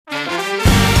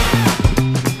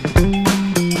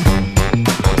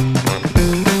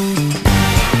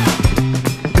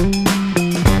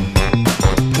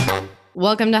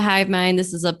Welcome to Hive Mind.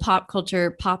 This is a pop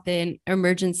culture pop-in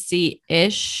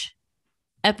emergency-ish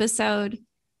episode.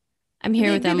 I'm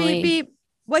here with Emily. Beep.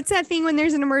 What's that thing when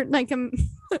there's an an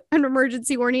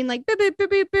emergency warning, like boop boop boop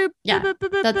boop boop? Yeah, boop, boop,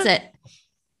 boop, that's boop. it.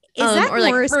 Is that or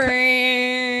like Morse?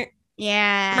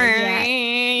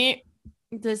 yeah.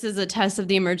 This is a test of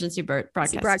the emergency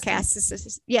broadcast.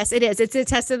 Yes, it is. It's a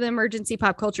test of the emergency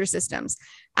pop culture systems.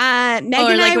 Meg or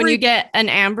and like I when you get an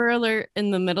Amber Alert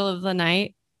in the middle of the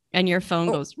night and your phone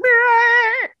goes.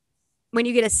 When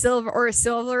you get a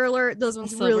silver alert, those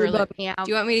ones really bug me out.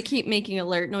 Do you want me to keep making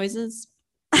alert noises?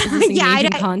 Yeah,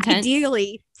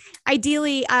 ideally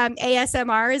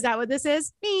ASMR. Is that what this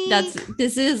is?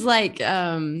 This is like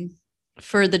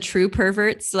for the true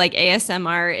perverts. Like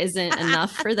ASMR isn't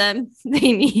enough for them.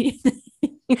 They need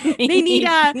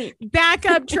a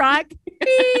backup truck.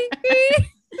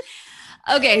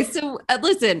 Okay, so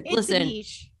listen.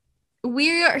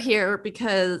 We are here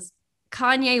because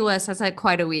Kanye West has had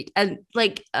quite a week, and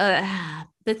like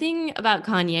the thing about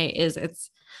Kanye is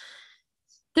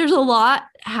there's a lot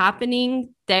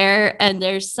happening there, and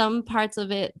there's some parts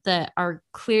of it that are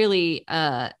clearly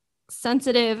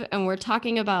sensitive, and we're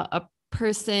talking about a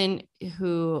person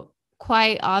who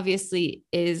quite obviously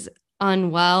is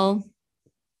unwell,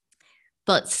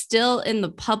 but still in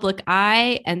the public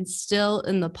eye and still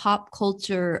in the pop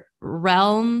culture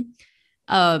realm,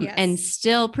 yes. And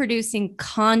still producing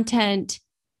content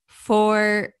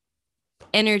for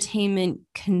entertainment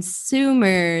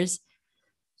consumers.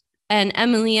 And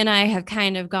Emily and I have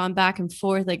kind of gone back and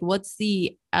forth, like, what's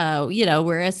the,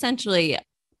 we're essentially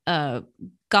a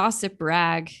gossip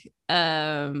rag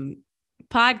podcast.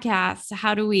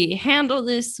 How do we handle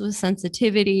this with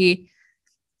sensitivity?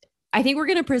 I think we're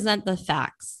going to present the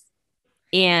facts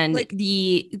and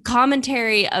the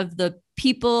commentary of the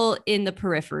people in the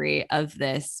periphery of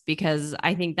this, because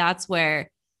I think that's where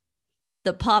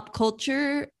the pop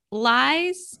culture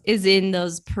lies, is in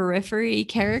those periphery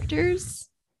characters.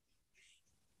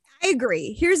 I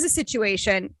agree. Here's the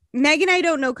situation. Meg and I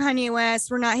don't know Kanye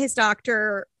West. We're not his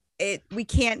doctor. We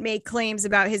can't make claims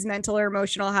about his mental or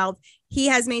emotional health. He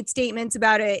has made statements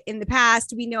about it in the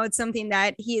past. We know it's something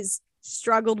that he has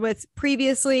struggled with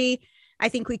previously. I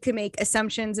think we could make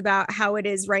assumptions about how it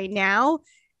is right now,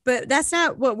 but that's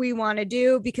not what we want to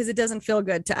do because it doesn't feel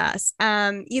good to us.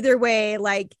 Either way,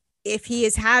 like if he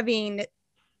is having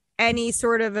any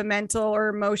sort of a mental or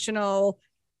emotional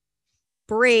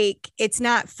break, it's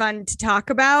not fun to talk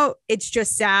about. It's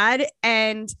just sad.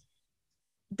 And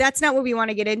that's not what we want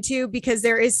to get into, because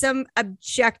there is some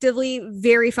objectively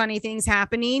very funny things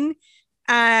happening.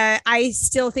 I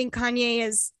still think Kanye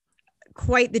is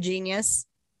quite the genius.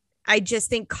 I just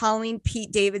think calling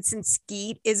Pete Davidson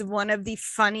Skeet is one of the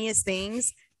funniest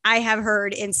things I have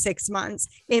heard in 6 months.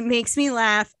 It makes me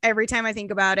laugh every time I think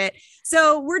about it.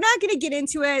 So we're not going to get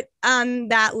into it on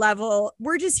that level.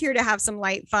 We're just here to have some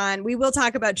light fun. We will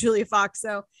talk about Julia Fox,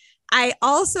 though. I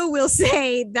also will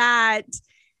say that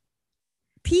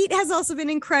Pete has also been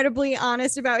incredibly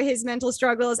honest about his mental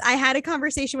struggles. I had a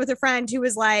conversation with a friend who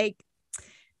was like,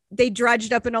 they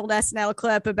drudged up an old SNL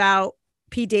clip about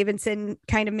Pete Davidson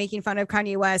kind of making fun of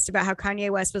Kanye West, about how Kanye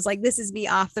West was like, this is me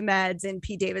off the meds. And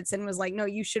Pete Davidson was like, no,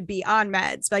 you should be on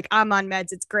meds. Like, I'm on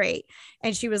meds. It's great.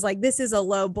 And she was like, this is a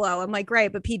low blow. I'm like,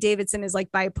 right. But Pete Davidson is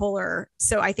like bipolar.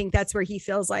 So I think that's where he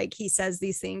feels like he says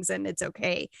these things and it's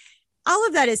okay. All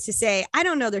of that is to say, I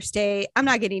don't know their state. I'm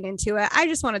not getting into it. I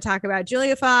just want to talk about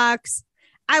Julia Fox.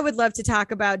 I would love to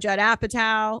talk about Judd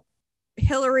Apatow,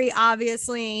 Hillary,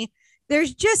 obviously.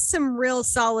 There's just some real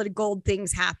solid gold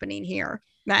things happening here,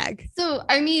 Meg. So,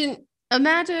 I mean,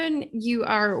 imagine you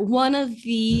are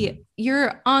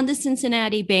you're on the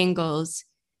Cincinnati Bengals,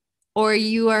 or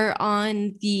you are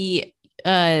on the,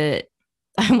 I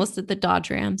almost said the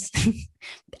Dodge Rams.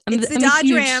 I'm the Dodge a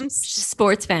huge Rams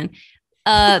sports fan.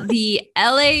 The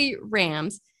LA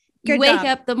Rams. You wake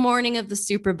up the morning of the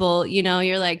Super Bowl,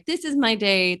 you're like, this is my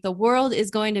day. The world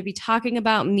is going to be talking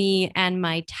about me and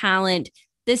my talent.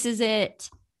 This is it.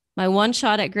 My one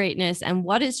shot at greatness. And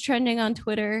what is trending on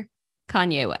Twitter?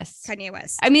 Kanye West.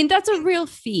 I mean, that's a real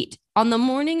feat on the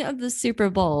morning of the Super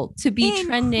Bowl to be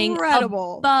trending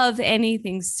above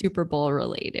anything Super Bowl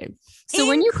related. So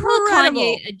when you call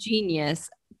Kanye a genius,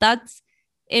 that's,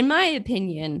 in my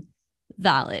opinion,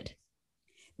 valid.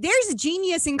 There's a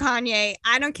genius in Kanye.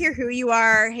 I don't care who you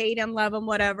are, hate him, love him,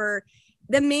 whatever.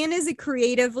 The man is his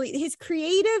creative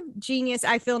genius,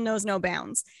 I feel, knows no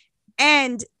bounds.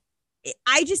 And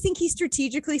I just think he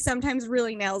strategically sometimes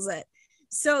really nails it.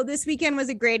 So this weekend was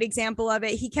a great example of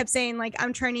it. He kept saying, like,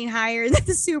 I'm trending higher than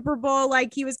the Super Bowl,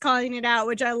 like he was calling it out,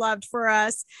 which I loved for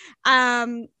us.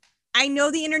 I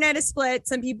know the internet is split.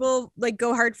 Some people like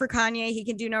go hard for Kanye. He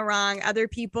can do no wrong. Other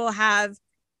people have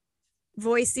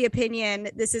voiced the opinion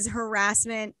this is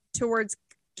harassment towards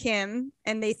Kim,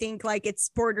 and they think like it's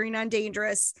bordering on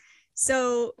dangerous.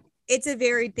 So it's a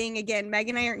varied thing. Again, Meg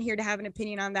and I aren't here to have an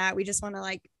opinion on that. We just want to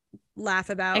like laugh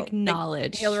about,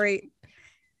 acknowledge like, Hillary.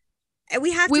 And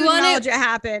we have to acknowledge it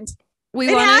happened.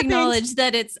 We want to acknowledge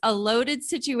that it's a loaded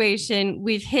situation.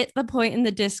 We've hit the point in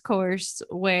the discourse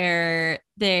where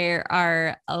there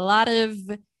are a lot of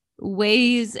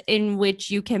ways in which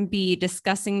you can be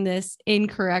discussing this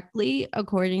incorrectly,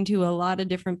 according to a lot of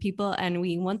different people. And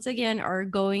we, once again, are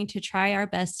going to try our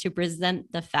best to present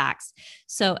the facts.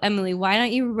 So, Emily, why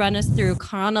don't you run us through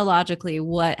chronologically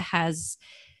what has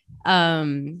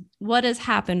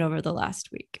happened over the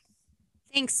last week?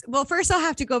 Thanks. Well, first I'll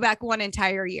have to go back one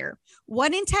entire year.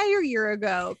 1 entire year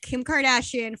ago, Kim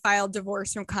Kardashian filed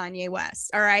divorce from Kanye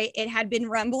West. All right. It had been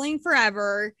rumbling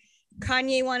forever.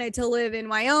 Kanye wanted to live in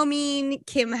Wyoming.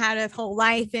 Kim had a whole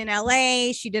life in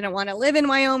LA. She didn't want to live in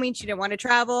Wyoming. She didn't want to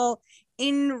travel.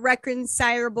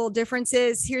 Irreconcilable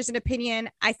differences. Here's an opinion.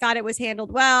 I thought it was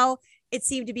handled well. It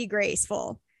seemed to be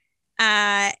graceful.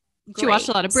 She watched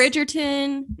a lot of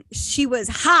Bridgerton. She was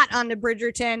hot on the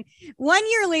Bridgerton. 1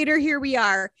 year later, here we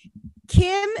are.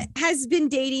 Kim has been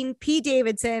dating Pete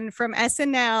Davidson from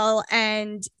SNL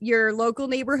and Your Local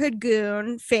Neighborhood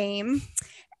Goon fame.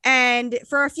 And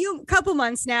for couple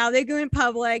months now, they're going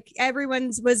public.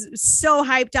 Everyone was so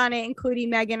hyped on it, including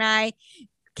Meg and I.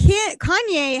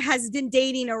 Kanye has been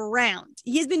dating around.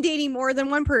 He's been dating more than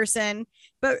one person,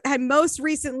 but had most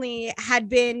recently had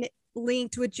been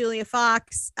linked with Julia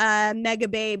Fox, Mega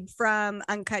Babe from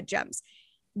Uncut Gems.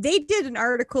 They did an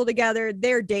article together.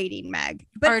 They're dating, Meg.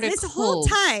 But this whole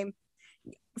time,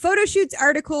 photo shoots,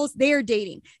 articles, they are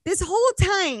dating. This whole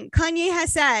time, Kanye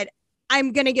has said,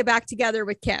 I'm going to get back together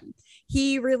with Kim.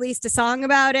 He released a song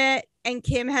about it, and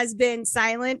Kim has been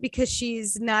silent because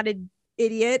she's not an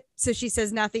idiot. So she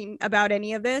says nothing about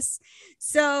any of this.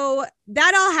 So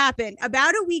that all happened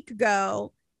about a week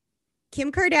ago.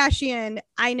 Kim Kardashian,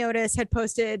 I noticed, had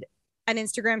posted an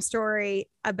Instagram story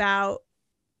about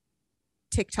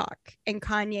TikTok and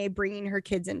Kanye bringing her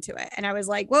kids into it. And I was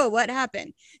like, whoa, what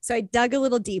happened? So I dug a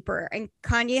little deeper, and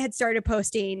Kanye had started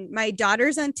posting, my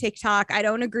daughter's on TikTok. I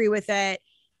don't agree with it.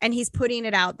 And he's putting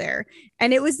it out there.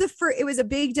 And it was it was a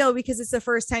big deal because it's the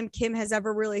first time Kim has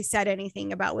ever really said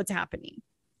anything about what's happening.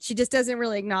 She just doesn't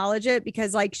really acknowledge it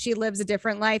because like she lives a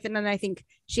different life. And then I think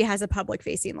she has a public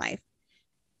facing life.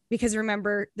 Because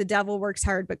remember, the devil works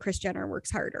hard, but Kris Jenner works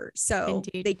harder. So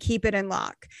Indeed. They keep it in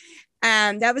lock.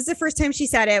 That was the first time she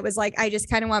said it. It was like, I just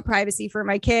kind of want privacy for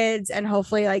my kids. And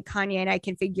hopefully like Kanye and I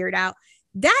can figure it out.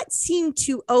 That seemed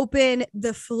to open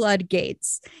the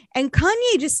floodgates. And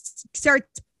Kanye just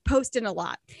starts posting a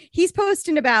lot. He's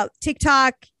posting about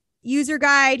TikTok user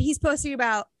guide. He's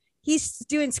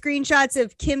doing screenshots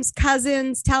of Kim's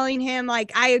cousins telling him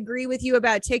like, I agree with you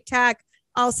about TikTok.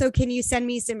 Also, can you send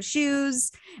me some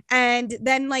shoes? And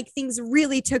then like things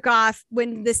really took off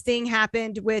when this thing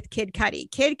happened with Kid Cudi.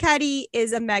 Kid Cudi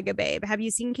is a mega babe. Have you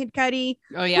seen Kid Cudi?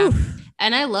 Oh, yeah. Oof.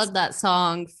 And I love that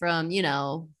song from,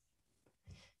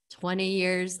 20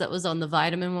 years that was on the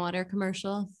vitamin water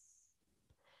commercial.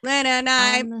 Yeah,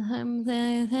 that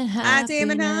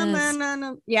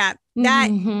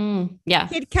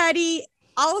Kid Cudi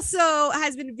also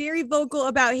has been very vocal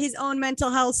about his own mental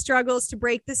health struggles to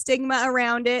break the stigma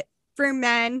around it for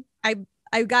men.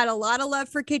 I've got a lot of love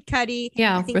for Kid Cudi.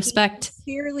 Yeah, I think respect. He's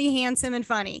clearly handsome and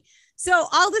funny. So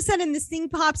all of a sudden this thing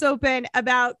pops open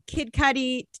about Kid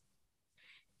Cudi.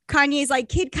 Kanye's like,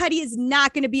 Kid Cudi is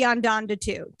not going to be on Donda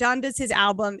 2. Donda's his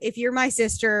album. If You're My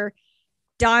Sister,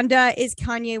 Donda is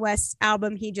Kanye West's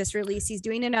album he just released. He's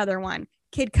doing another one.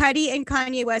 Kid Cudi and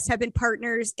Kanye West have been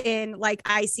partners in like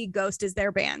I See Ghost as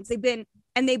their bands.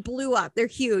 They blew up. They're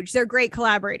huge. They're great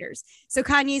collaborators. So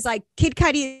Kanye's like, Kid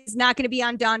Cudi is not going to be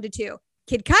on Donda 2.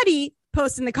 Kid Cudi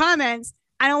posts in the comments,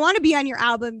 I don't want to be on your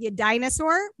album, you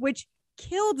dinosaur, which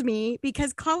killed me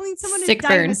because calling someone a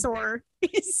dinosaur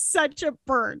is such a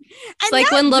burn. It's like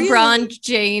when LeBron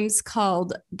James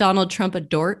called Donald Trump a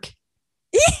dork.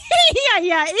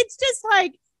 Yeah. It's just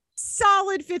like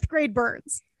solid 5th grade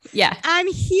burns. Yeah. I'm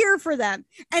here for them.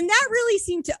 And that really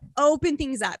seemed to open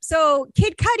things up. So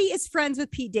Kid Cudi is friends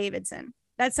with Pete Davidson.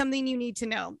 That's something you need to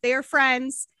know. They are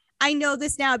friends. I know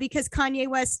this now because Kanye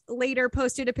West later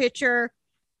posted a picture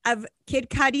of Kid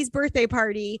Cudi's birthday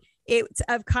party. It's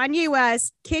of Kanye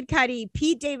West, Kid Cudi,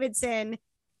 Pete Davidson,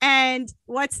 and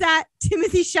what's that?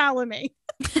 Timothy Chalamet.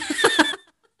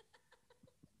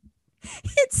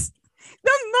 It's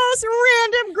the most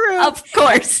random group. Of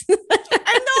course. And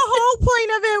the whole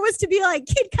point of it was to be like,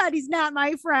 Kid Cudi's not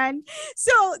my friend.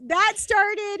 So that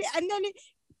started, and then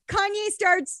Kanye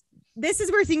starts, this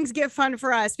is where things get fun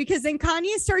for us, because then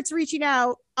Kanye starts reaching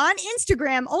out on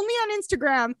Instagram, only on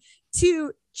Instagram,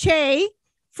 to Che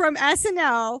from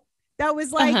SNL. That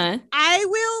was like, I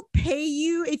will pay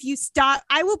you if you stop.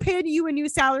 I will pay you a new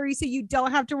salary so you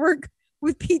don't have to work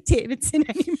with Pete Davidson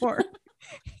anymore.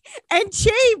 And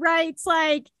Che writes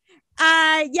like,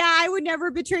 yeah, I would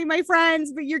never betray my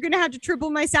friends, but you're going to have to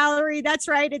triple my salary. That's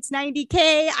right. It's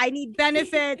 $90K. I need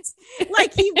benefits.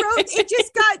 Like he wrote, it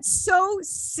just got so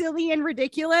silly and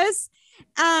ridiculous.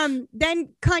 Then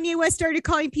Kanye West started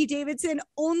calling Pete Davidson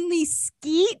only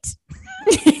Skeet.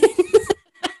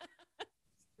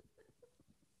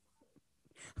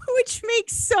 Which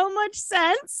makes so much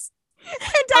sense.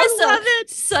 And I love it.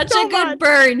 Such a good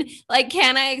burn. Like,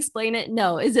 can I explain it?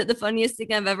 No. Is it the funniest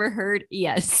thing I've ever heard?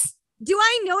 Yes. Do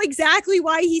I know exactly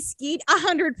why he Skeet?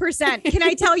 100%. Can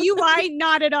I tell you why?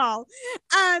 Not at all.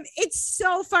 It's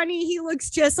so funny. He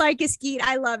looks just like a Skeet.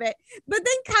 I love it. But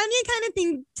then Kanye kind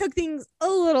of took things a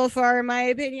little far, in my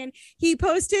opinion. He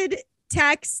posted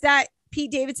texts that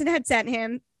Pete Davidson had sent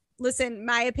him. Listen,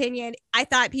 my opinion, I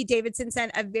thought Pete Davidson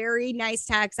sent a very nice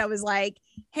text. I was like,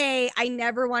 hey, I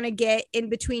never want to get in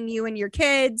between you and your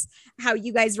kids. How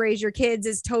you guys raise your kids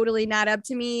is totally not up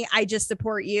to me. I just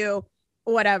support you,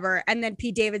 whatever. And then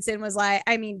Pete Davidson was like,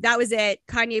 I mean, that was it.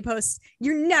 Kanye posts,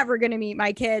 you're never going to meet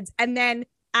my kids. And then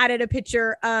added a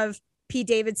picture of Pete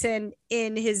Davidson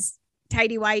in his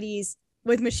tidy whities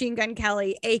with Machine Gun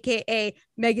Kelly, AKA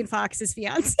Megan Fox's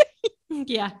fiance.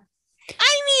 Yeah.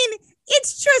 I mean,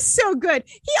 it's just so good.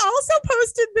 He also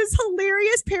posted this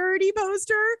hilarious parody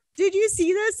poster. Did you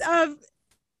see this of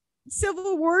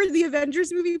Civil War, the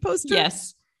Avengers movie poster?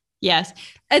 Yes.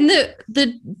 And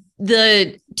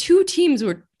the two teams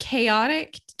were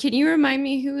chaotic. Can you remind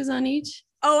me who was on each?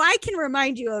 Oh, I can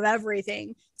remind you of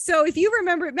everything. So if you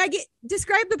remember, Meg,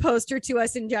 describe the poster to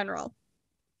us in general.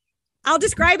 I'll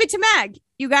describe it to Meg.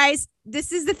 You guys,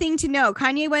 this is the thing to know.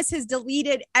 Kanye West has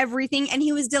deleted everything, and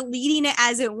he was deleting it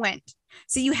as it went.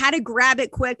 So you had to grab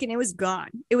it quick and it was gone.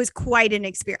 It was quite an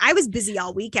experience. I was busy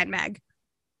all weekend, Meg.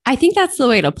 I think that's the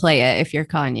way to play it if you're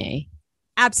Kanye.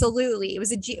 Absolutely. It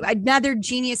was another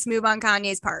genius move on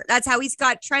Kanye's part. That's how he's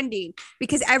got trending,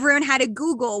 because everyone had to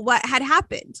Google what had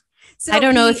happened. So I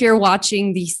don't know if you're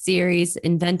watching the series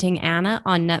Inventing Anna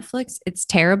on Netflix. It's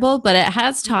terrible, but it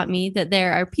has taught me that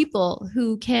there are people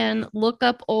who can look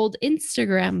up old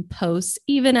Instagram posts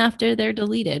even after they're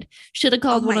deleted. Should have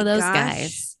called one of those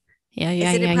guys.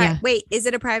 Yeah. Wait, is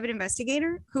it a private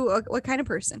investigator? What kind of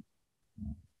person?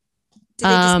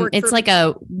 It's like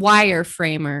a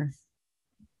wireframer.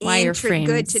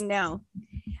 Good to know.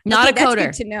 Not a coder.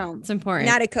 Good to know. It's important.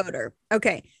 Not a coder.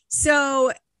 Okay.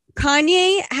 So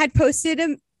Kanye had posted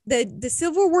the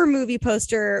Civil War movie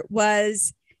poster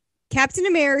was Captain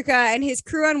America and his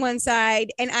crew on one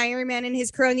side and Iron Man and his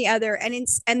crew on the other. And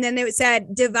then it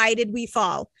said, divided we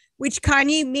fall, which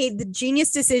Kanye made the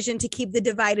genius decision to keep the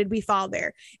divided we fall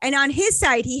there. And on his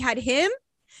side, he had him,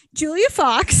 Julia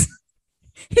Fox,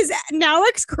 his now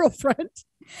ex-girlfriend,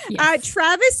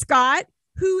 Travis Scott,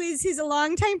 who is his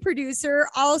longtime producer,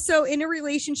 also in a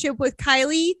relationship with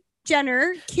Kylie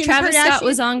Jenner. Travis Scott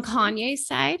was on Kanye's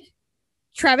side.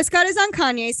 Travis Scott is on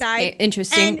Kanye's side. Okay,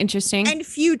 interesting. And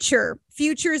Future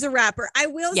is a rapper. I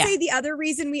will say the other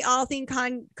reason we all think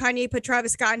Kanye put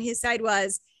Travis Scott on his side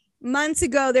was months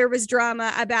ago, there was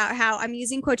drama about how, I'm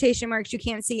using quotation marks, you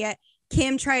can't see it,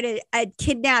 Kim tried to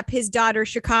kidnap his daughter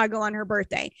Chicago on her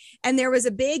birthday. And there was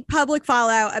a big public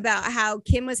fallout about how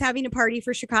Kim was having a party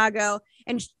for Chicago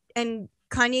and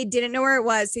Kanye didn't know where it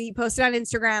was. So he posted on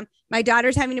Instagram, my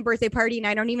daughter's having a birthday party and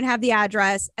I don't even have the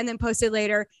address. And then posted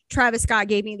later, Travis Scott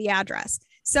gave me the address.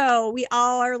 So we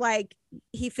all are like,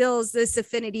 he feels this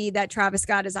affinity that Travis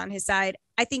Scott is on his side.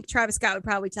 I think Travis Scott would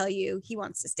probably tell you he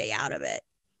wants to stay out of it.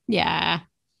 Yeah.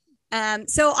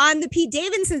 So on the Pete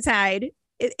Davidson side,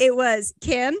 it was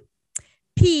Kim,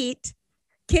 Pete,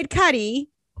 Kid Cudi.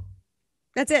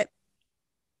 That's it.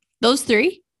 Those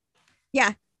three?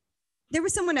 Yeah. There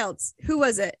was someone else. Who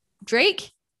was it?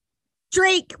 Drake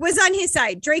was on his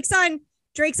side. Drake's on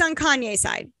Kanye's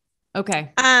side.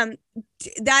 Okay.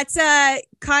 That's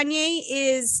Kanye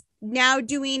is now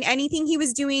doing anything he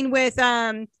was doing with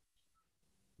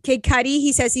Kid Cudi.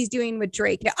 He says he's doing with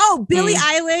Drake. Oh, Billie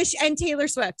Eilish and Taylor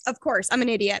Swift. Of course, I'm an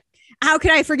idiot. How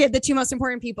could I forget the two most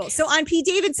important people? So on Pete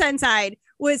Davidson's side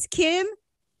was Kim,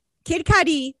 Kid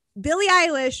Cudi, Billie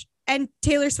Eilish, and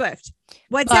Taylor Swift.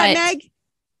 What's that, Meg?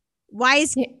 Why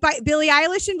is Billie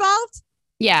Eilish involved?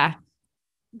 Yeah.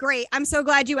 Great. I'm so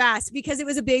glad you asked because it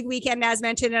was a big weekend, as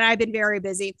mentioned, and I've been very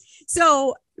busy.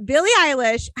 So Billie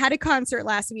Eilish had a concert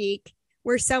last week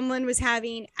where someone was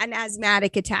having an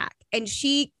asthmatic attack, and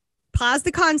she paused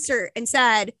the concert and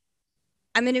said,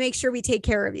 I'm going to make sure we take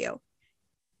care of you.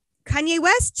 Kanye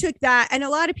West took that, and a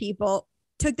lot of people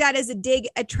took that as a dig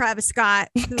at Travis Scott,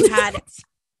 who had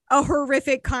a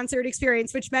horrific concert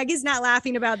experience, which Meg is not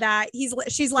laughing about that.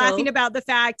 She's laughing about the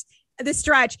fact, the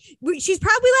stretch. She's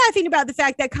probably laughing about the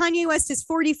fact that Kanye West is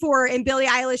 44 and Billie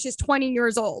Eilish is 20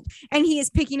 years old, and he is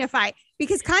picking a fight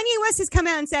because Kanye West has come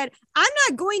out and said, I'm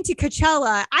not going to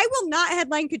Coachella. I will not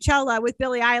headline Coachella with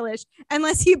Billie Eilish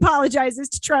unless he apologizes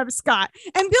to Travis Scott.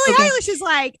 And Billie Eilish is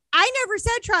like, I never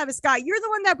said Travis Scott. You're the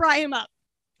one that brought him up.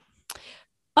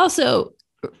 Also,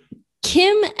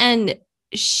 Kim and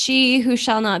She Who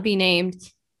Shall Not Be Named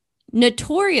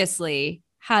notoriously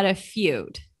had a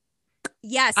feud.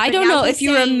 Yes. I don't know if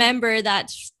you remember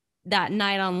that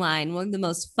night online, one of the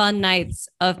most fun nights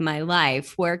of my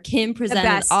life, where Kim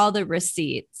presented all the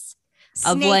receipts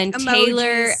of when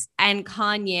Taylor and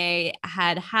Kanye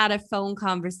had a phone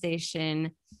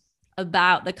conversation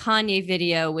about the Kanye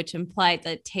video, which implied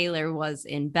that Taylor was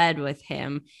in bed with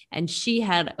him, and she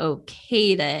had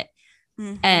okayed it,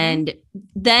 and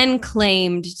then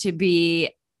claimed to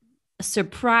be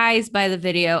surprised by the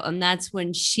video. And that's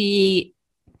when she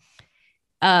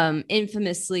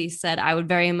infamously said, I would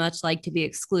very much like to be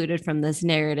excluded from this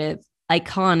narrative.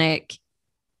 Iconic.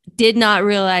 Did not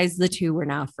realize the two were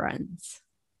now friends.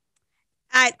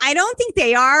 I don't think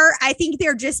they are. I think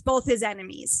they're just both his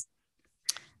enemies.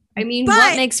 I mean,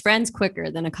 what makes friends quicker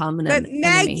than a common enemy?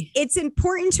 Meg, it's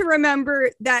important to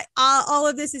remember that all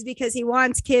of this is because he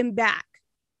wants Kim back.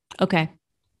 Okay.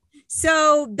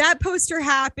 So that poster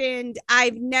happened.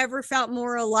 I've never felt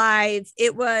more alive.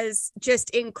 It was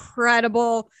just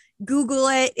incredible. Google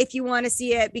it if you want to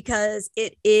see it because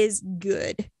it is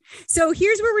good. So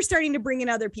here's where we're starting to bring in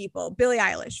other people. Billie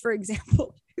Eilish, for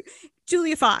example,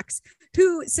 Julia Fox,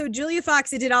 so Julia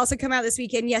Fox, it did also come out this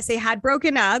weekend. Yes, they had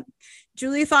broken up.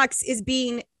 Julia Fox is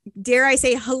being, dare I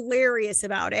say, hilarious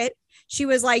about it. She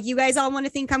was like, you guys all want to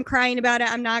think I'm crying about it.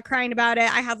 I'm not crying about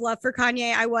it. I have love for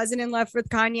Kanye. I wasn't in love with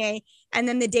Kanye. And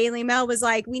then the Daily Mail was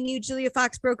like, we knew Julia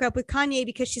Fox broke up with Kanye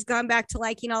because she's gone back to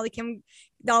liking all the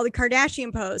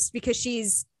Kardashian posts because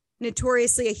she's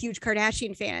notoriously a huge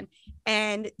Kardashian fan.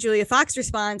 And Julia Fox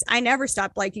responds, I never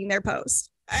stopped liking their posts.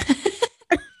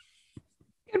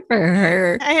 Good for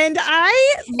her. And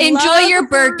I enjoy your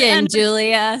Birkin,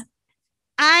 Julia.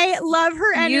 I love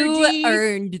her energy. You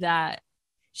earned that.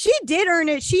 She did earn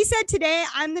it. She said today,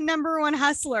 I'm the #1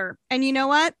 hustler. And you know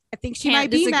what? I think she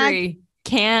might be, Meg.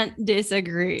 Can't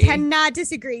disagree. Cannot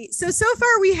disagree. So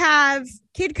far we have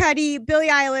Kid Cudi, Billie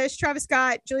Eilish, Travis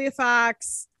Scott, Julia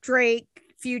Fox, Drake,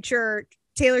 Future,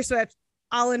 Taylor Swift,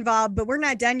 all involved. But we're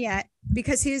not done yet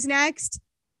because who's next?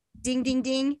 Ding, ding,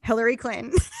 ding. Hillary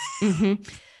Clinton.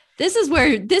 This is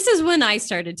when I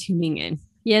started tuning in,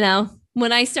 you know?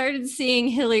 When I started seeing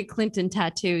Hillary Clinton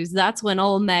tattoos, that's when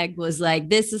old Meg was like,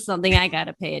 this is something I got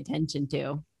to pay attention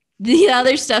to. The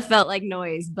other stuff felt like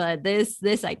noise, but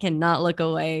this I cannot look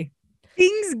away.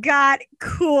 Things got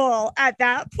cool at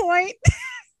that point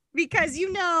because,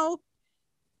 you know,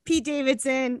 Pete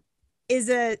Davidson is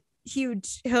a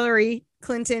huge Hillary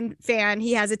Clinton fan.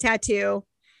 He has a tattoo.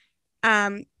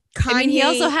 Kanye, I mean, he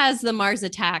also has the Mars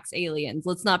Attacks aliens.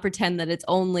 Let's not pretend that it's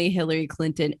only Hillary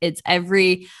Clinton. It's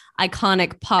every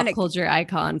iconic pop culture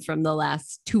icon from the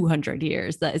last 200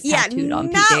 years that is tattooed on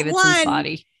Pete Davidson's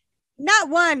body. Not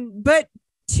one, but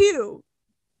two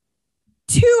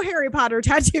Harry Potter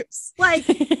tattoos. Like,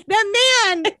 the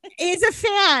man is a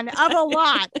fan of a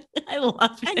lot. I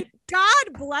love it. And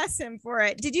God bless him for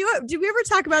it. Did we ever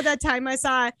talk about that time I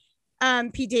saw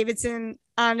Pete Davidson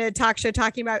on a talk show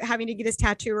talking about having to get his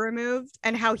tattoo removed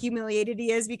and how humiliated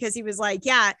he is because he was like,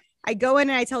 yeah, I go in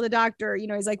and I tell the doctor, you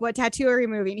know, he's like, what tattoo are you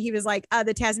removing? He was like,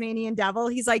 the Tasmanian devil.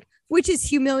 He's like, which is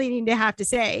humiliating to have to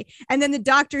say. And then the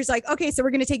doctor's like, okay, so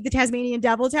we're going to take the Tasmanian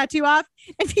devil tattoo off.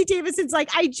 And Pete Davidson's like,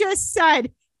 I just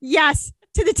said yes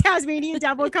to the Tasmanian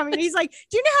devil coming. And he's like,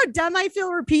 do you know how dumb I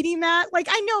feel repeating that? Like,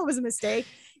 I know it was a mistake.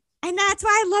 And that's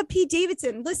why I love Pete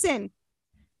Davidson. Listen,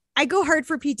 I go hard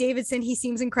for Pete Davidson. He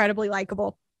seems incredibly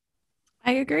likable.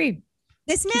 I agree.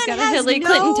 This man He's got has a Hillary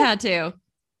Clinton tattoo.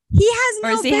 He has no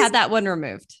Or has he had that one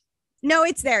removed? No,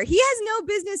 it's there. He has no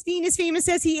business being as famous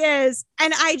as he is.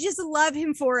 And I just love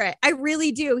him for it. I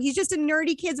really do. He's just a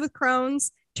nerdy kid with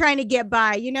Crohn's trying to get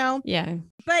by, you know? Yeah.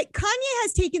 But Kanye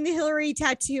has taken the Hillary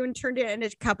tattoo and turned it into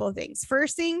a couple of things.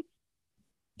 First thing,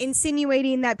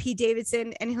 insinuating that Pete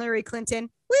Davidson and Hillary Clinton,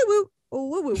 woo, woo,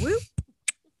 woo, woo, woo,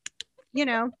 you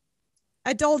know,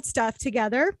 adult stuff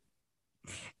together.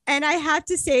 And I have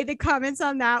to say, the comments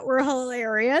on that were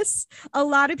hilarious. A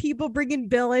lot of people bringing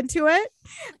Bill into it.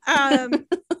 And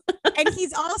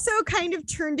he's also kind of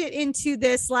turned it into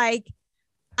this like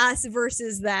us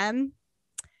versus them.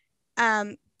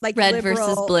 Like red liberal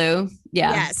versus blue.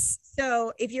 Yeah. Yes.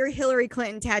 So if you're a Hillary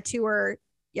Clinton tattooer,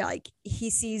 yeah, like he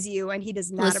sees you and he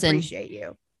does not appreciate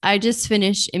you. I just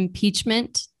finished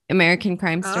Impeachment, American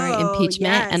Crime Story,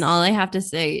 Impeachment. Yes. And all I have to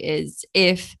say is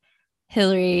if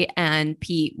Hillary and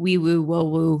Pete, wee woo, whoa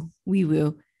woo, wee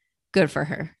woo, good for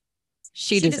her.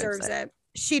 She deserves it.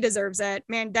 She deserves it.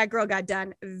 Man, that girl got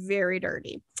done very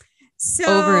dirty. So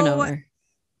over and over.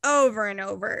 Over and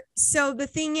over. So the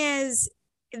thing is,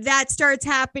 that starts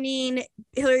happening.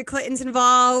 Hillary Clinton's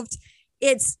involved.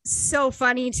 It's so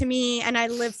funny to me and I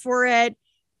live for it.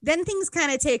 Then things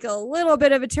kind of take a little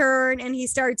bit of a turn and he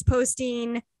starts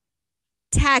posting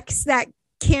texts that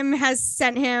Kim has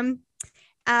sent him.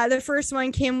 The first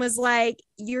one, Kim was like,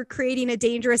 you're creating a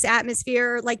dangerous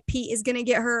atmosphere. Like Pete is going to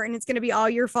get hurt and it's going to be all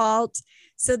your fault.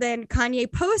 So then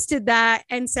Kanye posted that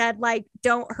and said like,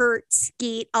 don't hurt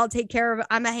Skeet. I'll take care of it.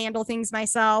 I'm going to handle things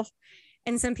myself.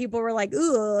 And some people were like,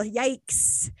 ooh,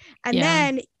 yikes. And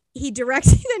then he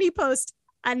posts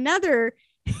another.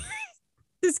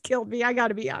 This killed me. I got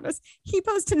to be honest. He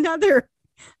posted another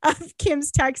of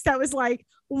Kim's text that was like,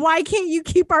 why can't you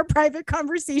keep our private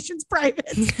conversations private?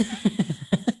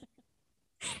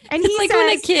 And he it's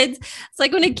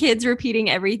like when a kid's repeating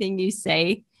everything you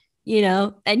say, you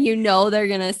know, and you know they're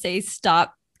going to say,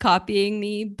 stop copying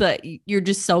me, but you're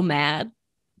just so mad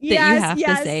that you have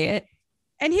to say it.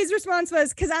 And his response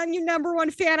was, because I'm your number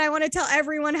one fan, I want to tell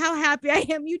everyone how happy I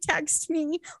am you text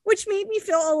me, which made me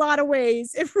feel a lot of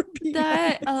ways. If we're being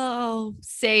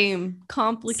same.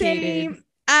 Complicated. Same.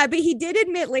 But he did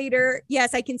admit later,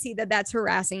 yes, I can see that that's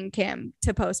harassing Kim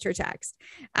to post her text.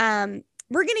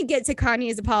 We're going to get to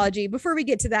Kanye's apology. Before we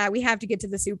get to that, we have to get to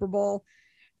the Super Bowl.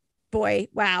 Boy,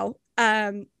 wow.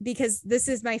 Because this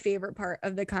is my favorite part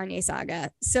of the Kanye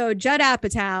saga. So Judd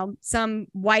Apatow, some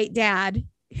white dad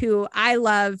who I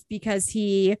love because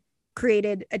he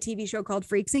created a TV show called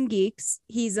Freaks and Geeks.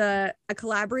 He's a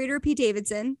collaborator of Pete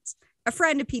Davidson's, a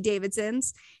friend of Pete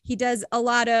Davidson's. He does a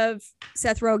lot of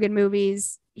Seth Rogen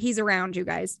movies. He's around, you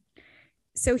guys.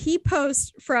 So he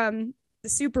posts from the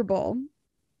Super Bowl.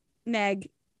 Meg,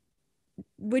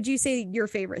 would you say your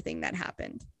favorite thing that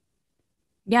happened?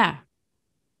 Yeah.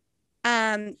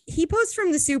 He posts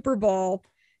from the Super Bowl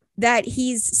that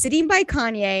he's sitting by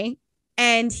Kanye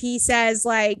and he says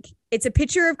like, it's a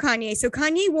picture of Kanye. So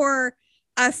Kanye wore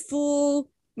a full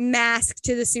mask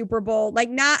to the Super Bowl, like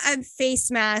not a face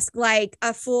mask, like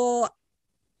a full,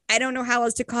 I don't know how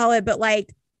else to call it, but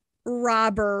like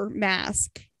robber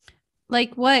mask.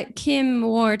 Like what Kim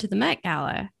wore to the Met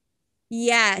Gala.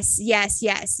 Yes.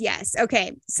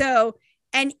 Okay. So,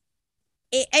 and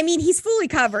I mean, he's fully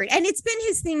covered and it's been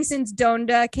his thing since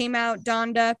Donda came out,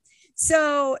 Donda.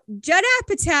 So Judd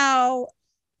Apatow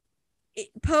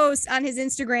posts on his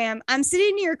Instagram, I'm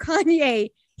sitting near Kanye.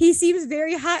 He seems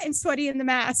very hot and sweaty in the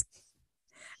mask.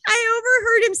 I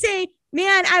overheard him say,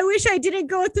 man, I wish I didn't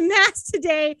go with the mask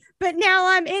today, but now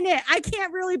I'm in it. I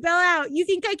can't really bail out. You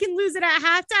think I can lose it at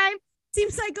halftime?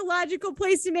 Seems like a logical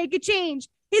place to make a change.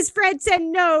 His friend said,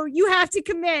 no, you have to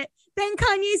commit. Then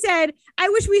Kanye said, I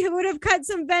wish we would have cut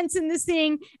some vents in this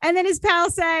thing. And then his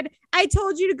pal said, I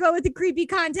told you to go with the creepy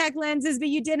contact lenses, but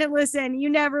you didn't listen. You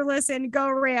never listened. Go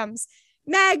Rams.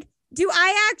 Meg, do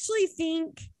I actually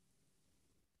think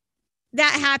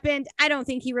that happened? I don't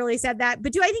think he really said that.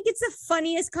 But do I think it's the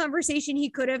funniest conversation he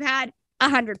could have had?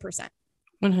 100%.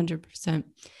 100%.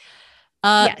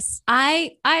 Yes.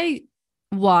 I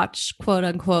watched, quote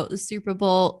unquote, the Super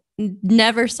Bowl.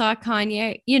 Never saw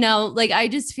Kanye, you know, like I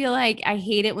just feel like I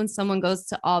hate it when someone goes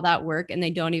to all that work and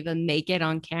they don't even make it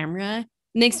on camera.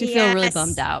 It makes me feel really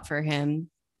bummed out for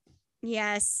him.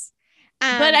 Yes.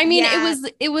 But I mean,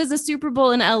 it was a Super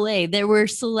Bowl in LA. There were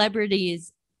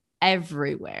celebrities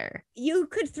everywhere. You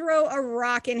could throw a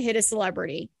rock and hit a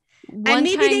celebrity. One and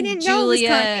maybe they didn't know it was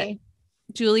Kanye.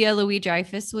 Julia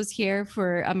Louis-Dreyfus was here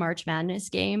for a March Madness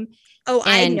game. Oh,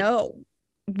 I know.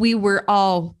 We were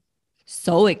all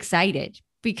so excited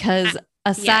because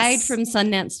aside from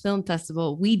Sundance Film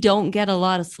Festival, we don't get a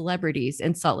lot of celebrities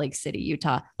in Salt Lake City,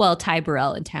 Utah. Well, Ty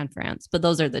Burrell and Tan France, but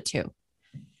those are the two.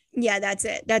 Yeah, that's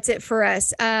it. That's it for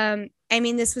us. I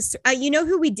mean, this was, you know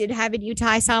who we did have in Utah?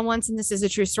 I saw once, and this is a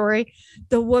true story.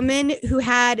 The woman who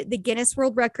had the Guinness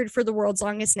World Record for the world's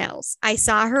longest nails. I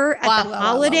saw her at the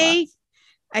Holiday.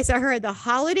 I saw her at the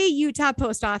Holiday Utah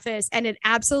post office, and it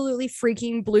absolutely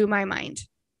freaking blew my mind.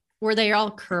 Were they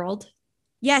all curled?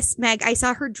 Yes, Meg, I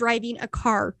saw her driving a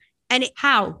car And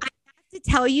how? I have to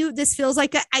tell you, this feels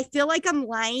like I feel like I'm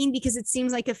lying because it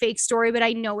seems like a fake story, but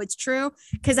I know it's true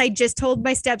because I just told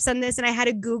my stepson this and I had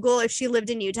to Google if she lived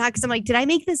in Utah because I'm like, did I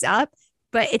make this up?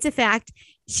 But it's a fact.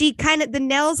 She kind of, the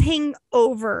nails hang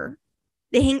over.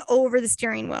 They hang over the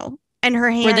steering wheel and her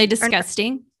hand. Were they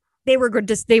disgusting? They were good.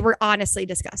 They were honestly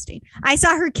disgusting. I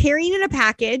saw her carrying in a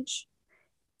package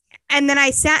and then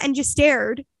I sat and just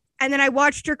stared. And then I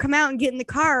watched her come out and get in the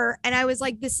car. And I was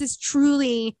like, this is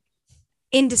truly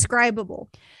indescribable.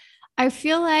 I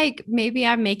feel like maybe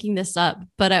I'm making this up,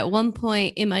 but at one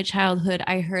point in my childhood,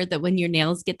 I heard that when your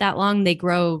nails get that long, they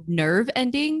grow nerve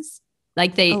endings.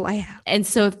 Like they, I have. And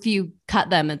so if you cut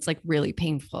them, it's like really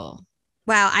painful.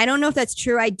 Wow. I don't know if that's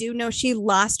true. I do know she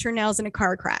lost her nails in a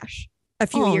car crash a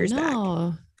few years back.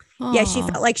 Aww. Yeah. She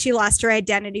felt like she lost her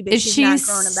identity, but she's not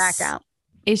growing them back out.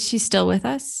 Is she still with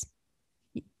us?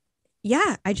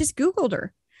 Yeah. I just Googled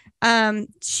her.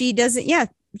 She doesn't. Yeah.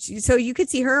 So you could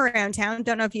see her around town.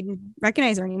 Don't know if you'd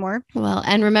recognize her anymore. Well,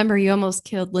 and remember, you almost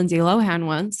killed Lindsay Lohan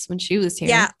once when she was here.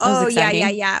 Yeah. Oh,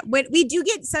 yeah. When we do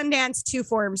get Sundance 2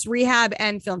 forms, Rehab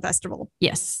and Film Festival.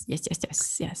 Yes.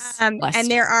 And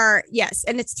there are,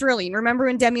 and it's thrilling. Remember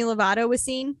when Demi Lovato was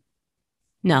seen?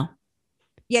 No.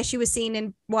 Yeah, she was seen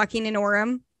in walking in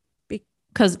Orem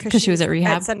because she was at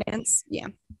Rehab. At Sundance. Yeah.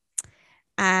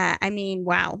 I mean,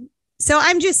 wow. So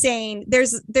I'm just saying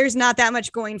there's not that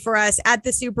much going for us at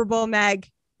the Super Bowl, Meg.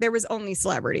 There was only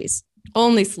celebrities.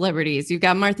 Only celebrities. You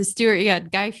got Martha Stewart, you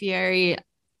got Guy Fieri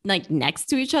like next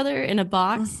to each other in a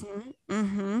box.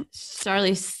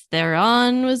 Charlize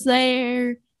Theron was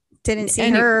there. Didn't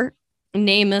see her.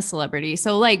 Name a celebrity.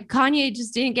 So like Kanye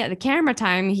just didn't get the camera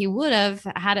time he would have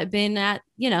had it been at,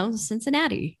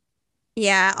 Cincinnati.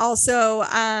 Yeah. Also,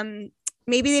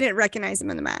 maybe they didn't recognize him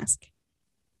in the mask.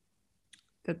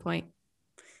 Good point.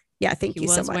 Yeah, thank you so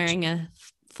much. He was wearing a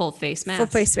full face mask. Full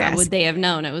face mask. How would they have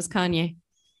known it was Kanye?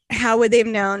 How would they have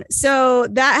known? So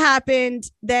that happened.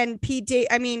 Then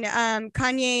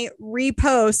Kanye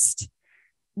repost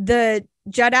the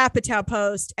Judd Apatow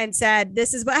post and said,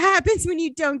 "This is what happens when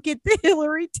you don't get the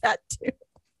Hillary tattoo."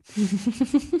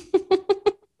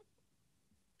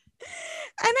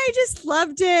 And I just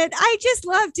loved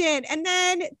it. And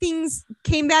then things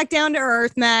came back down to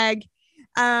earth, Meg.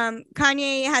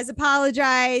 Kanye has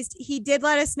apologized. He did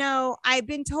let us know. I've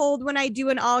been told when I do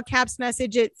an all caps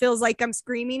message, it feels like I'm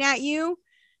screaming at you.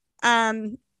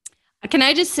 Can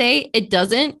I just say it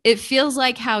doesn't? It feels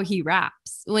like how he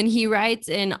raps when he writes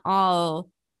in all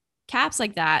caps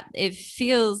like that. It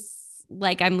feels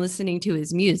like I'm listening to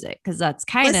his music because that's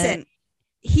kind of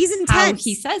he's intense. How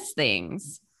he says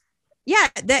things. Yeah,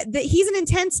 that he's an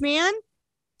intense man,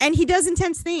 and he does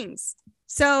intense things.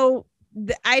 So.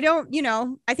 I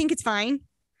think it's fine.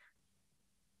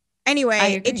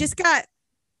 Anyway, it just kind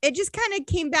of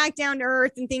came back down to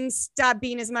earth and things stopped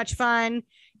being as much fun.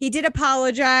 He did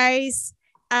apologize.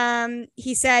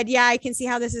 He said, yeah, I can see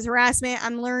how this is harassment.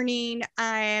 I'm learning.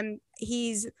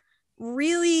 He's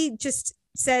really just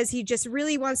says he just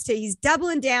really wants to, he's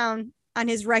doubling down on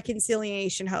his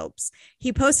reconciliation hopes.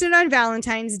 He posted on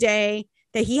Valentine's Day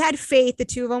that he had faith the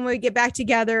two of them would get back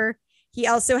together. He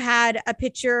also had a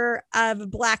picture of a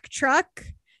black truck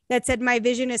that said, "My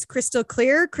vision is crystal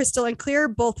and clear,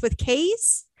 both with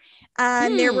K's."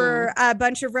 And there were a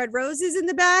bunch of red roses in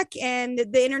the back, and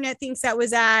the internet thinks that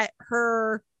was at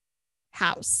her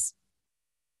house.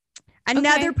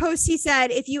 Another post, he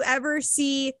said, "If you ever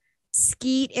see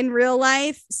Skeet in real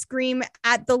life, scream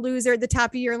at the loser at the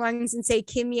top of your lungs and say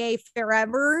Kimye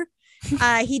forever."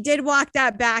 He did walk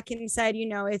that back and said,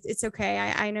 it's okay.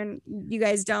 I know you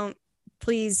guys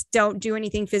please don't do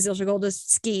anything physical to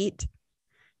Skeet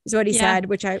is what he said,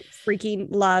 which I freaking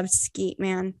loved. Skeet,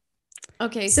 man.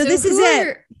 Okay. So this is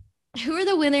it. Who are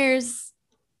the winners?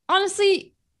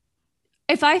 Honestly,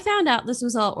 if I found out this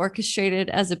was all orchestrated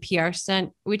as a PR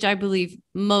stunt, which I believe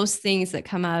most things that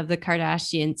come out of the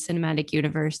Kardashian cinematic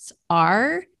universe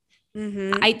are,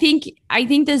 I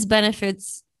think this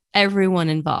benefits everyone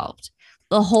involved.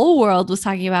 The whole world was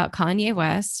talking about Kanye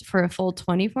West for a full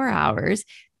 24 hours.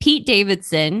 Pete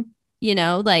Davidson,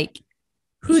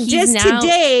 who just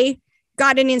today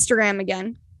got an Instagram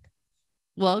again.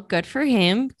 Well, good for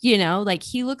him. He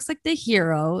looks like the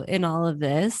hero in all of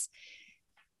this.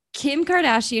 Kim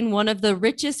Kardashian, one of the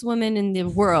richest women in the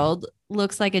world,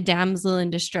 looks like a damsel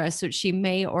in distress, which she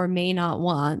may or may not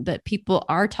want, but people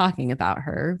are talking about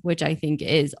her, which I think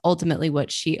is ultimately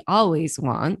what she always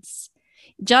wants.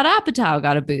 Judd Apatow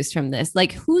got a boost from this.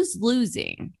 Who's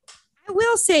losing? I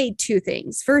will say two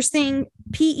things. First thing,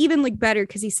 Pete even looked better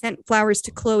because he sent flowers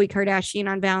to Khloe Kardashian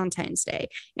on Valentine's Day.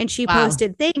 And she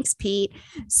posted, "Thanks, Pete."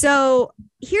 So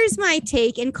here's my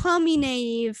take, and call me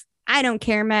naive. I don't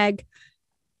care, Meg.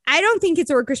 I don't think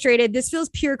it's orchestrated. This feels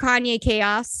pure Kanye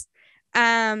chaos.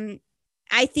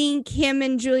 I think him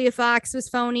and Julia Fox was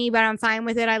phony, but I'm fine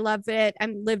with it. I loved it. I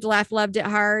lived, laughed, loved it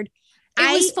hard.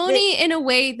 It was phony in a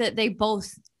way that they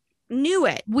both knew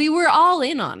it. We were all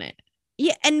in on it.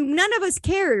 Yeah, and none of us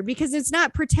cared because it's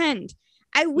not pretend.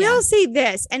 I will say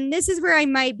this, and this is where I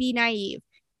might be naive.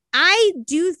 I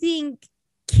do think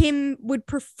Kim would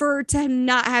prefer to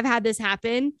not have had this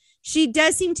happen. She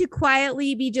does seem to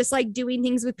quietly be just like doing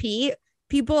things with Pete.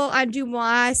 People on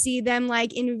DeuxMoi see them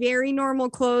like in very normal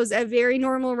clothes at very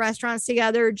normal restaurants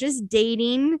together, just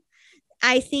dating.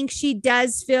 I think she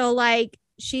does feel like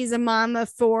she's a mom of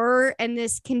four, and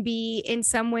this can be in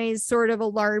some ways sort of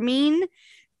alarming.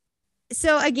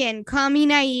 So again, call me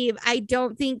naive. I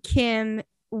don't think Kim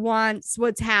wants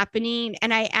what's happening,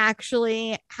 and I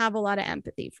actually have a lot of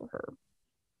empathy for her.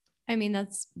 I mean,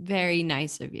 that's very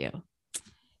nice of you.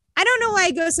 I don't know why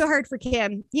I go so hard for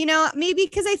Kim. You know, maybe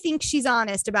because I think she's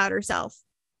honest about herself.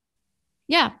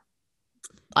 Yeah.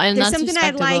 And there's something I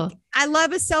like. I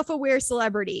love a self-aware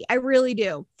celebrity. I really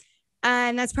do.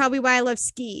 And that's probably why I love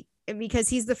Skeet, because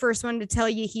he's the first one to tell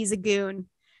you he's a goon,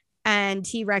 and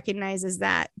he recognizes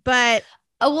that. But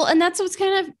well, and that's what's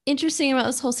kind of interesting about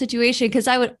this whole situation, because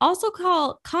I would also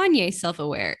call Kanye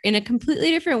self-aware in a completely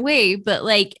different way. But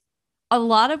like a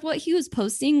lot of what he was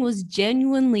posting was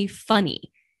genuinely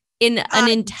funny in an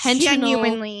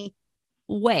intentional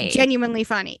way. Genuinely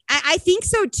funny. I think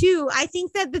so too. I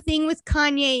think that the thing with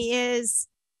Kanye is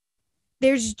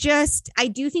there's just, I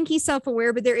do think he's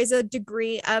self-aware, but there is a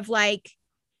degree of like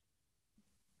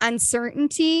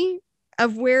uncertainty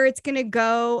of where it's going to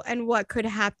go and what could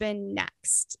happen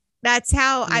next. That's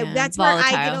how that's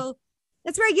volatile.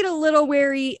 That's where I get a little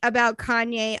wary about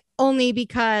Kanye, only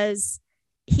because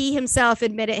he himself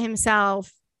admitted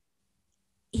himself,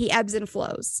 he ebbs and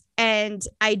flows. And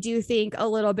I do think a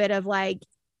little bit of like,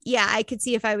 yeah, I could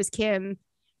see if I was Kim.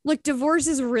 Look, divorce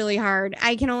is really hard.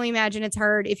 I can only imagine it's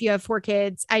hard if you have 4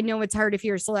 kids. I know it's hard if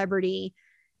you're a celebrity.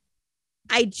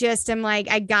 I just am like,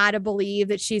 I gotta believe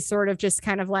that she's sort of just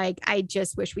kind of like, I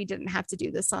just wish we didn't have to do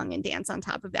the song and dance on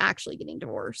top of actually getting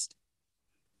divorced.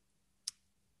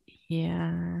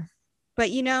 Yeah.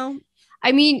 But you know,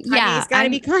 I mean, Kanye's gotta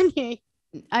be Kanye.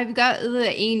 I've got the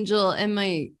angel and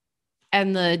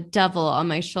the devil on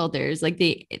my shoulders. Like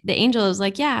the angel is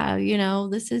like, yeah, you know,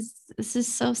 this is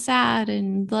so sad,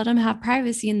 and let them have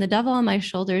privacy. And the devil on my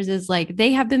shoulders is like,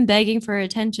 they have been begging for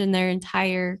attention their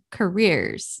entire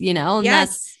careers, you know, and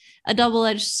that's a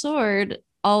double-edged sword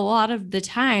a lot of the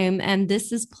time. And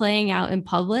this is playing out in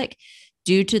public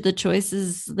due to the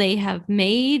choices they have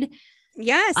made.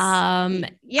 Yes.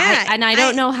 Yeah. I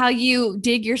don't know how you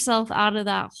dig yourself out of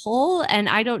that hole. And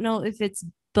I don't know if it's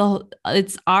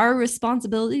our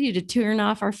responsibility to turn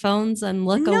off our phones and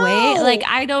look away. Like,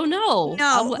 I don't know.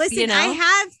 No, listen, you know? I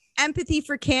have empathy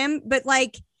for Kim, but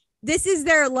like, this is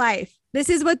their life. This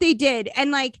is what they did.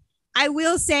 And like, I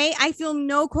will say, I feel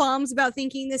no qualms about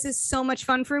thinking this is so much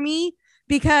fun for me,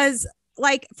 because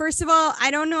like, first of all,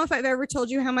 I don't know if I've ever told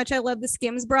you how much I love the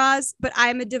Skims bras, but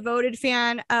I'm a devoted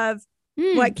fan of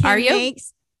what Kim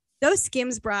makes. Those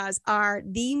Skims bras are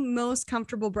the most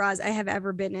comfortable bras I have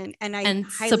ever been in. And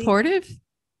supportive.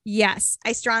 Yes.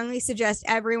 I strongly suggest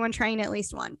everyone trying at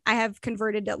least one. I have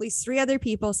converted at least 3 other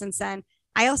people since then.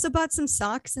 I also bought some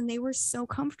socks, and they were so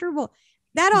comfortable.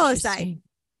 That all aside,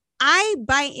 I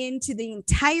buy into the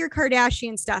entire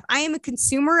Kardashian stuff. I am a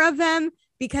consumer of them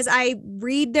because I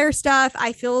read their stuff.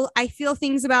 I feel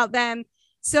things about them.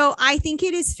 So I think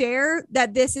it is fair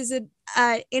that this is a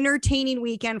entertaining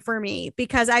weekend for me,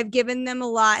 because I've given them a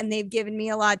lot and they've given me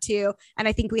a lot too. And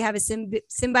I think we have a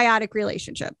symbiotic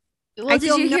relationship. Well,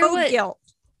 did you hear what guilt.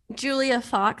 Julia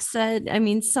Fox said? I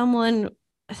mean, someone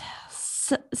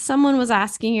was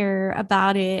asking her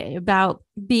about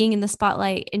being in the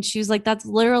spotlight, and she was like, that's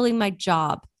literally my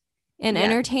job. An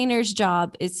entertainer's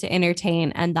job is to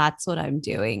entertain, and that's what I'm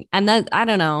doing. And that, I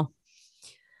don't know.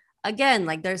 Again,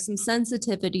 like, there's some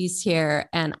sensitivities here,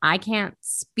 and I can't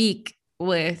speak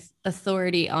with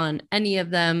authority on any of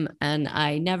them. And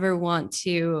I never want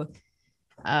to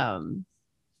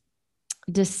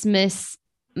dismiss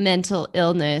mental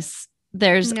illness.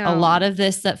 There's a lot of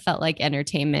this that felt like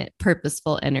entertainment,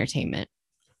 purposeful entertainment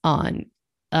on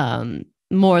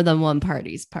more than one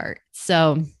party's part.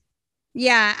 So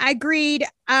yeah, I agreed.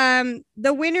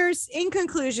 The winners, in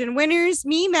conclusion,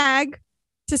 me, Meg,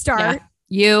 to start. Yeah.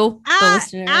 You, the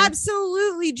listener.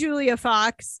 Absolutely, Julia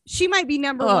Fox. She might be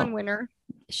number one winner.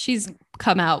 She's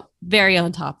come out very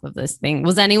on top of this thing.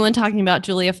 Was anyone talking about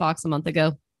Julia Fox a month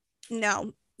ago?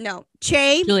 No.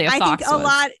 Julia Fox think a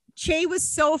lot. Che was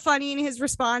so funny in his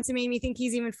response. It made me think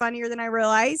he's even funnier than I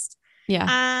realized. Yeah.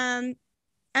 I'm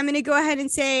going to go ahead and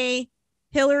say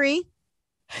Hillary.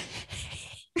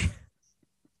 It's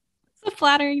a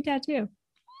flattering tattoo.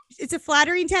 It's a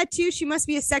flattering tattoo. She must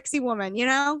be a sexy woman, you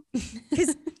know?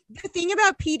 Because the thing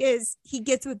about Pete is he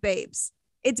gets with babes.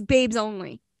 It's babes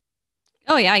only.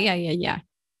 Oh, yeah.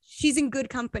 She's in good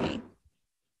company.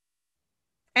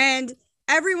 And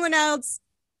everyone else,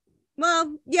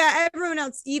 well, yeah, everyone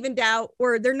else evened out,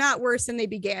 or they're not worse than they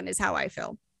began, is how I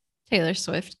feel. Taylor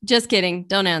Swift. Just kidding.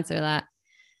 Don't answer that.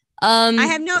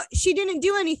 She didn't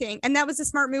do anything. And that was a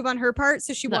smart move on her part.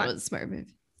 So she won. That was a smart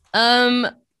move.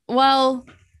 Well,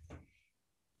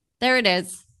 there it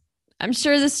is. I'm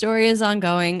sure the story is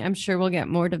ongoing. I'm sure we'll get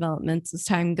more developments as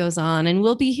time goes on, and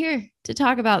we'll be here to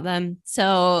talk about them.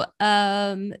 So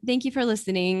thank you for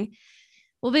listening.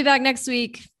 We'll be back next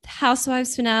week.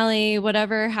 Housewives finale,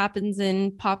 whatever happens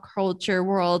in pop culture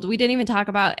world. We didn't even talk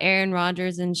about Aaron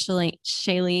Rodgers and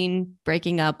Shailene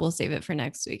breaking up. We'll save it for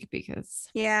next week because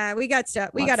we got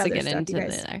stuff. We got other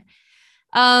stuff.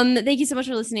 Thank you so much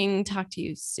for listening. Talk to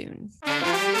you soon.